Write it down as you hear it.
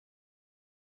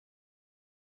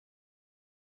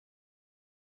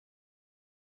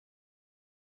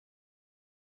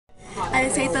I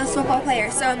just hate those football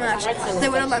players so much. They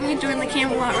would have let me join the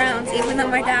Camelot rounds, even though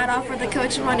my dad offered the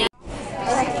coach money.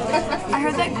 I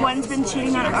heard that Gwen's been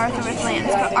cheating on Arthur with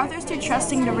Lance, but Arthur's too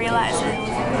trusting to realize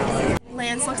it.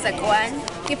 Lance looks at Gwen.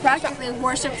 He practically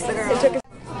worships the girl.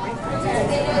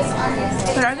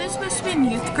 But are they supposed to be in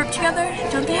youth group together?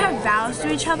 Don't they have vows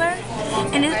to each other?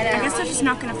 And I guess they're just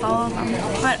not going to follow them.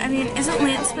 But, I mean, isn't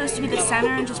Lance supposed to be the center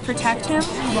and just protect him?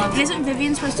 And isn't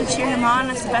Vivien supposed to cheer him on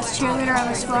as the best cheerleader on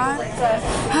the squad?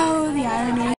 Oh, the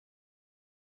irony.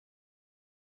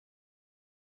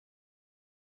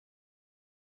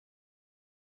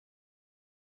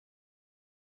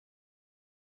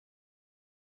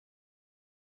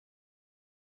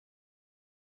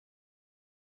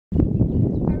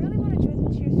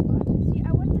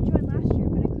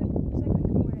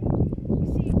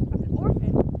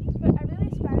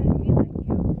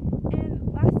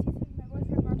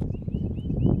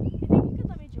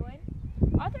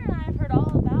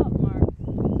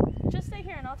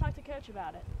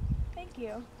 About it. Thank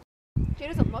you. She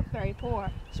doesn't look very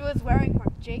poor. She was wearing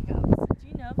Marc Jacobs. Do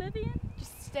you know Vivien?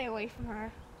 Just stay away from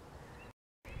her.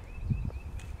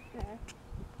 There.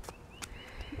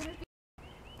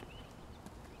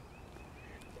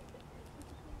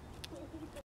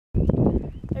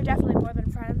 They're definitely more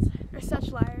than friends. They're such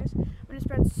liars. I'm going to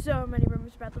spread so many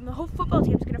rumors about them. The whole football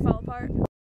team's going to fall apart.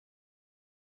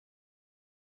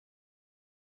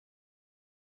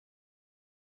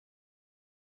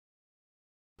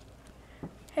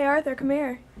 Hey Arthur, come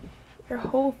here. Your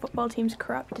whole football team's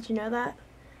corrupt. Did you know that?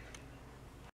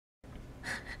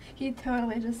 He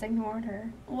totally just ignored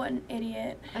her. What an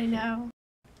idiot. I know.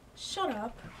 Shut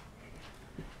up.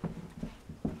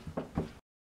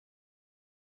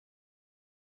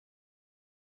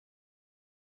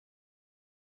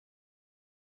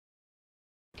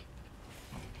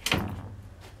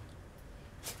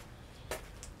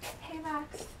 Hey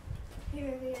Max. Hey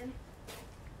Vivien.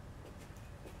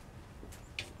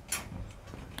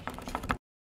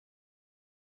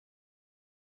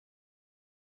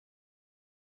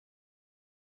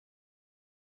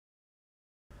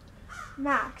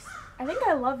 Max, I think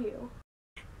I love you.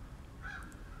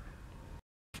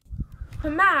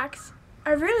 But Max,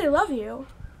 I really love you.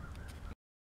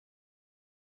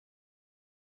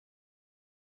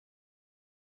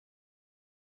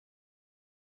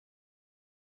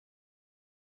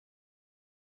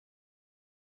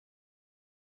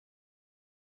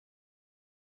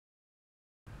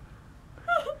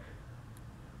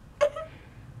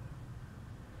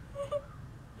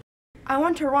 I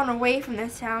want to run away from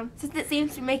this town, since it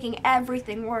seems to be making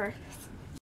everything worse.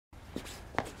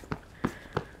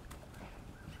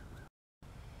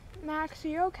 Max, are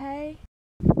you okay?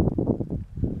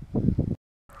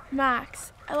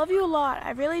 Max, I love you a lot.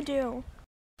 I really do.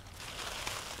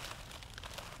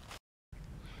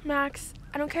 Max,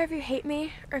 I don't care if you hate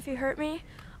me or if you hurt me.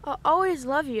 I'll always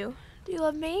love you. Do you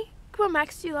love me? Come on,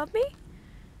 Max, do you love me?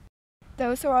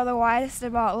 Those who are the widest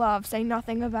about love say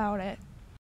nothing about it.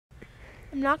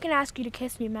 I'm not going to ask you to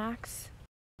kiss me, Max.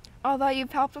 Although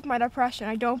you've helped with my depression,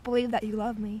 I don't believe that you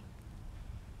love me.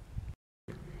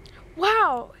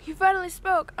 Wow, you finally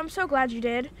spoke. I'm so glad you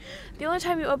did. The only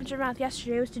time you opened your mouth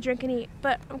yesterday was to drink and eat,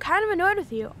 but I'm kind of annoyed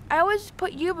with you. I always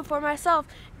put you before myself,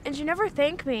 and you never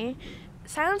thank me.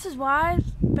 Silence is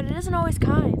wise, but it isn't always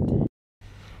kind.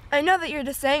 I know that you're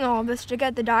just saying all of this to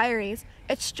get the diaries.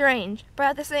 It's strange, but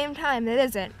at the same time, it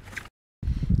isn't.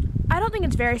 I don't think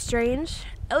it's very strange.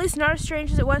 At least not as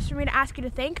strange as it was for me to ask you to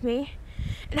thank me.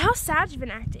 And how sad you've been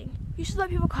acting. You should let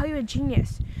people call you a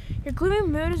genius. Your gloomy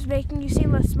mood is making you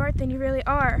seem less smart than you really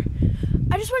are.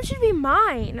 I just want you to be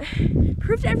mine.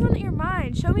 Prove to everyone that you're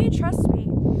mine. Show me you trust me.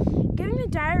 Giving the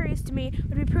diaries to me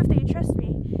would be proof that you trust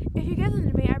me. If you give them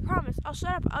to me, I promise, I'll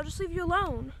shut up. I'll just leave you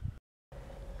alone.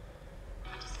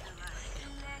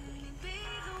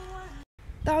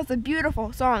 That was a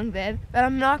beautiful song, Viv, but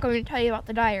I'm not going to tell you about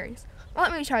the diaries.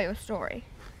 Let me tell you a story.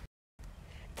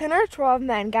 10 or 12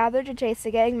 men gathered to chase a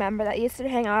gang member that used to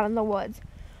hang out in the woods.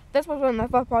 This was when the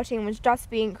football team was just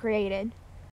being created.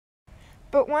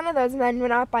 But one of those men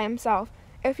went out by himself.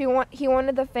 He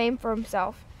wanted the fame for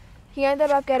himself. He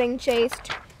ended up getting chased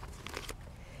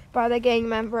by the gang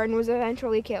member and was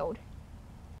eventually killed.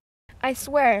 I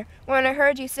swear, when I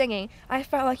heard you singing, I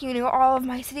felt like you knew all of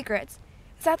my secrets.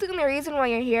 Is that the only reason why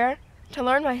you're here? To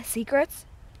learn my secrets?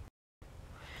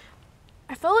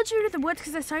 I followed you into the woods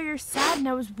because I saw you were sad and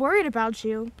I was worried about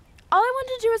you. All I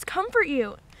wanted to do was comfort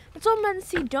you. That's all men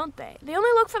see, don't they? They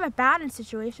only look for the bad in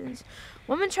situations.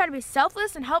 Women try to be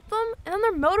selfless and help them, and then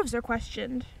their motives are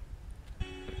questioned.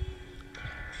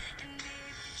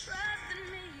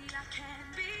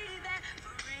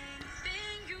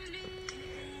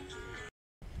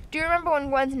 Do you remember when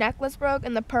Gwen's necklace broke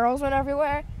and the pearls went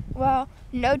everywhere? Well,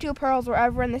 no two pearls were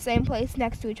ever in the same place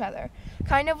next to each other.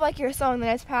 Kind of like your song that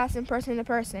has passed from person to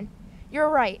person. You're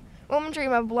right. Women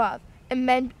dream of love, and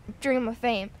men dream of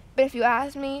fame. But if you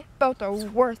ask me, both are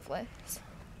worthless.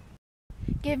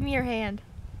 Give me your hand.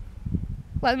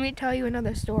 Let me tell you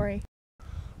another story.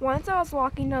 Once I was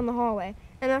walking down the hallway,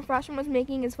 and a freshman was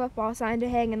making his football sign to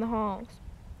hang in the halls.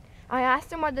 I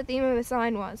asked him what the theme of his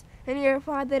sign was, and he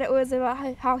replied that it was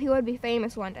about how he would be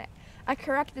famous one day. I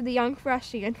corrected the young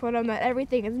freshie and told him that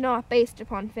everything is not based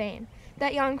upon fame.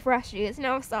 That young freshie is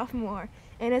now a sophomore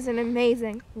and is an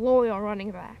amazing, loyal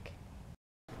running back.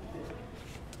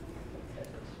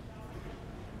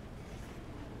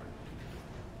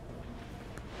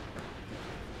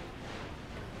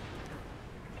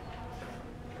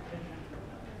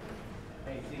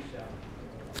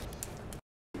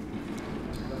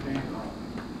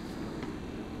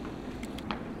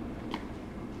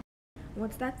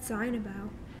 What's that sign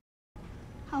about?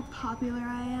 How popular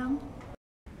I am.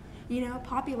 You know,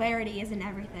 popularity isn't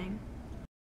everything.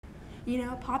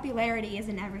 Popularity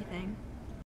isn't everything.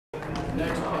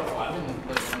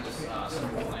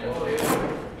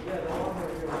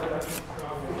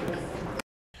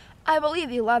 I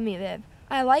believe you love me, Viv.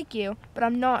 I like you, but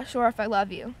I'm not sure if I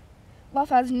love you. Love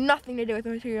has nothing to do with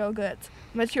material goods.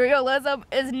 Materialism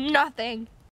is nothing.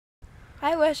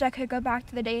 I wish I could go back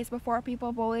to the days before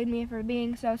people bullied me for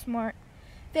being so smart.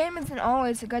 Fame isn't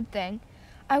always a good thing.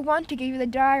 I want to give you the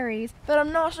diaries, but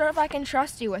I'm not sure if I can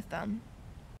trust you with them.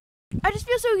 I just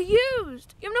feel so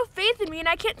used. You have no faith in me and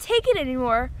I can't take it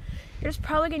anymore. You're just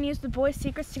probably going to use the boys'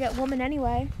 secrets to get women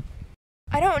anyway.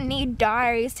 I don't need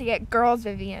diaries to get girls,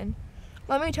 Vivien.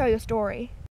 Let me tell you a story.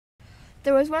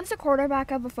 There was once a quarterback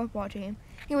of a football team.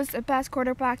 He was the best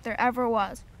quarterback there ever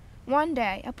was. One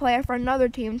day, a player for another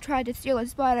team tried to steal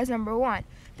his spot as number one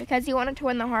because he wanted to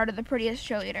win the heart of the prettiest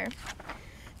cheerleader.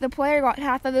 The player got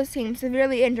half of his team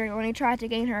severely injured when he tried to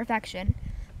gain her affection.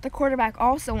 The quarterback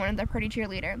also wanted the pretty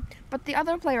cheerleader, but the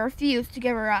other player refused to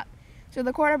give her up. So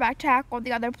the quarterback tackled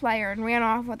the other player and ran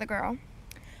off with the girl.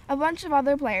 A bunch of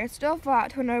other players still fought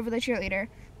to win over the cheerleader,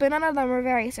 but none of them were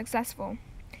very successful.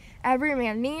 Every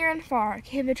man near and far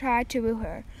came to try to woo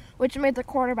her, which made the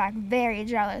quarterback very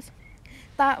jealous.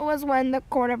 That was when the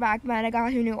quarterback met a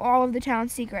guy who knew all of the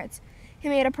town's secrets. He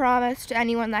made a promise to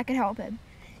anyone that could help him.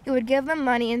 He would give them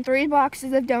money and 3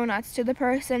 boxes of donuts to the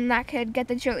person that could get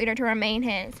the cheerleader to remain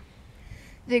his.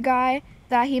 The guy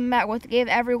that he met with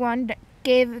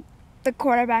gave the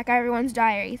quarterback everyone's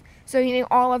diaries, so he knew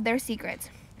all of their secrets.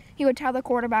 He would tell the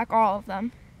quarterback all of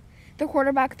them. The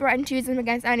quarterback threatened to use them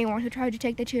against anyone who tried to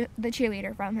take the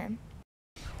cheerleader from him.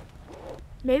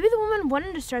 Maybe the woman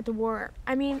wanted to start the war.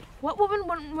 I mean, what woman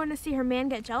wouldn't want to see her man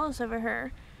get jealous over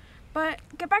her? But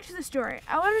get back to the story.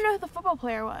 I want to know who the football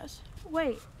player was.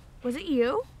 Wait, was it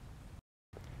you?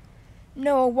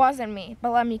 No, it wasn't me, but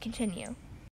let me continue.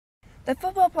 The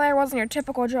football player wasn't your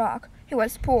typical jock. He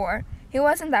was poor, he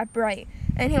wasn't that bright,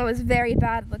 and he was very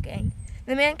bad looking.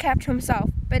 The man kept to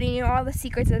himself, but he knew all the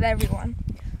secrets of everyone.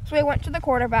 So he went to the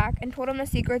quarterback and told him the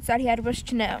secrets that he had wished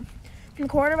to know. The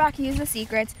quarterback used the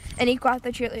secrets, and he got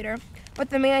the cheerleader.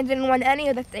 But the man didn't want any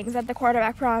of the things that the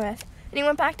quarterback promised, and he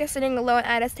went back to sitting alone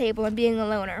at his table and being a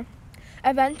loner.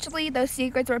 Eventually, those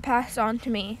secrets were passed on to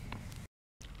me.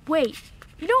 Wait,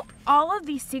 you know all of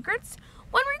these secrets?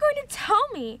 When were you going to tell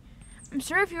me? I'm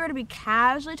sure if you were to be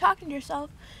casually talking to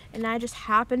yourself, and I just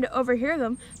happened to overhear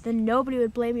them, then nobody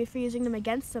would blame you for using them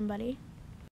against somebody.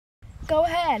 Go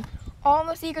ahead. All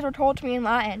the secrets were told to me in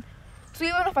Latin. So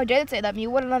even if I did say them, you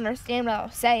wouldn't understand what I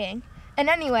was saying. And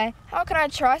anyway, how can I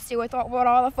trust you with what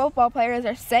all the football players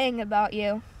are saying about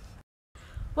you?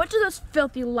 What do those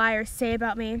filthy liars say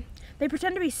about me? They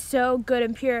pretend to be so good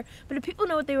and pure, but if people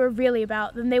know what they were really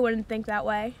about, then they wouldn't think that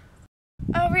way.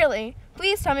 Oh, really?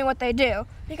 Please tell me what they do,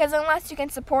 because unless you can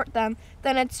support them,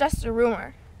 then it's just a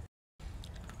rumor.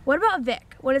 What about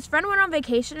Vic? When his friend went on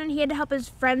vacation and he had to help his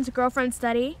friend's girlfriend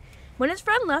study, when his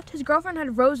friend left, his girlfriend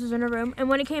had roses in her room, and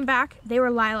when he came back, they were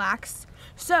lilacs.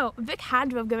 So, Vic had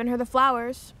to have given her the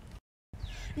flowers.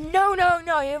 No,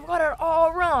 you've got it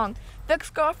all wrong.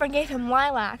 Vic's girlfriend gave him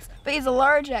lilacs, but he's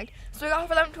allergic, so he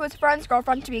offered them to his friend's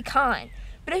girlfriend to be kind.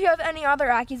 But if you have any other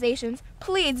accusations,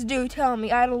 please do tell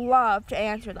me. I'd love to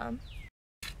answer them.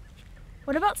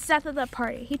 What about Seth at that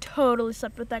party? He totally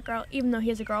slept with that girl, even though he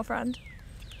has a girlfriend.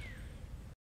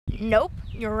 Nope,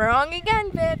 you're wrong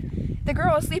again, Viv. The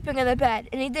girl was sleeping in the bed,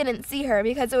 and he didn't see her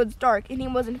because it was dark and he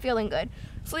wasn't feeling good.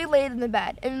 So he laid in the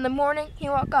bed, and in the morning he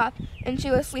woke up, and she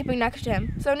was sleeping next to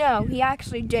him. So no, he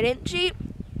actually didn't cheat.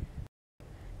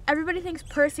 Everybody thinks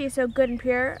Percy is so good and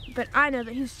pure, but I know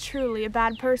that he's truly a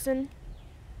bad person.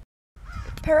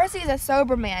 Percy's a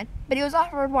sober man, but he was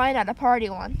offered wine at a party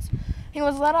once. He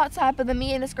was let outside by the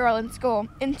meanest girl in school,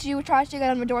 and she tries to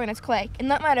get him to join his clique, and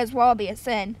that might as well be a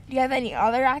sin. Do you have any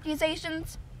other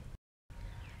accusations?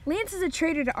 Lance is a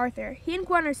traitor to Arthur. He and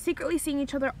Gwen are secretly seeing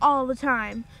each other all the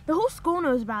time. The whole school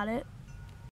knows about it.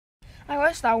 I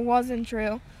wish that wasn't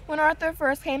true. When Arthur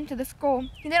first came to the school,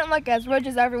 he didn't look as rich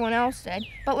as everyone else did,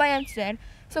 but Lance did,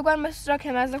 so Gwen mistook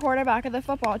him as the quarterback of the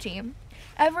football team.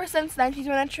 Ever since then, she's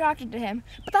been attracted to him.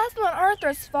 But that's not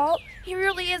Arthur's fault. He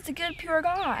really is a good, pure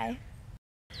guy.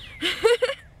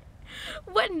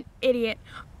 What an idiot.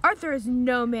 Arthur is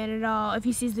no man at all if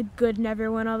he sees the good in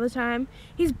everyone all the time.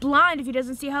 He's blind if he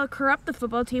doesn't see how corrupt the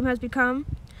football team has become.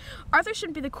 Arthur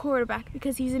shouldn't be the quarterback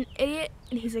because he's an idiot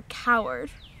and he's a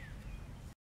coward.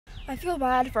 I feel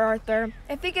bad for Arthur.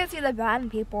 If he could see the bad in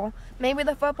people, maybe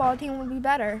the football team would be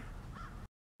better.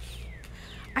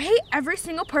 I hate every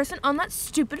single person on that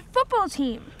stupid football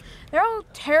team. They're all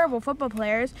terrible football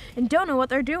players and don't know what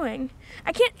they're doing.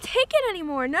 I can't take it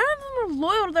anymore. None of them are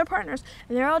loyal to their partners,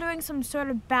 and they're all doing some sort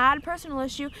of bad personal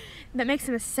issue that makes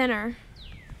them a sinner.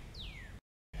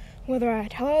 Whether I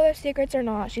tell her their secrets or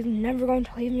not, she's never going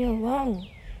to leave me alone.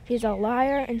 She's a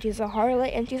liar, and she's a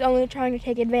harlot, and she's only trying to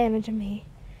take advantage of me.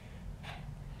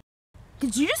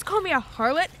 Did you just call me a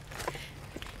harlot?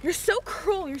 You're so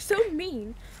cruel. You're so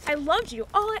mean. I loved you.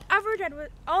 All I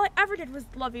ever did was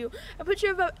love you. I put you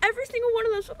above every single one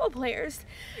of those football players.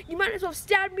 You might as well have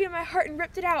stabbed me in my heart and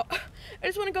ripped it out. I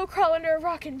just want to go crawl under a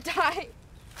rock and die.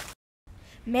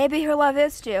 Maybe her love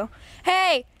is too.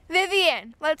 Hey,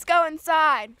 Vivien, let's go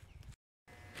inside.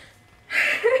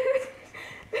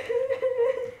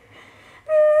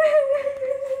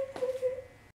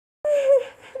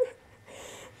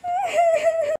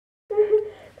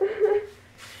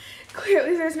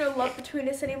 Clearly there's no love between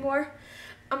us anymore.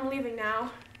 I'm leaving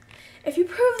now. If you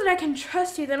prove that I can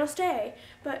trust you, then I'll stay.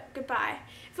 But goodbye.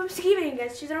 If I'm scheming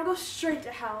against you, then I'll go straight to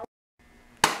hell.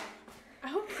 I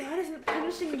hope God isn't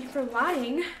punishing me for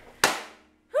lying.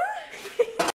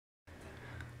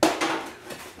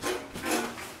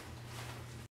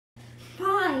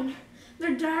 Fine.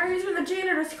 Their diaries are in the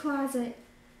janitor's closet.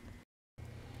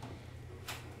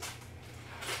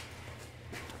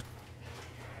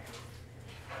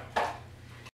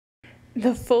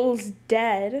 The fool's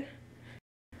dead.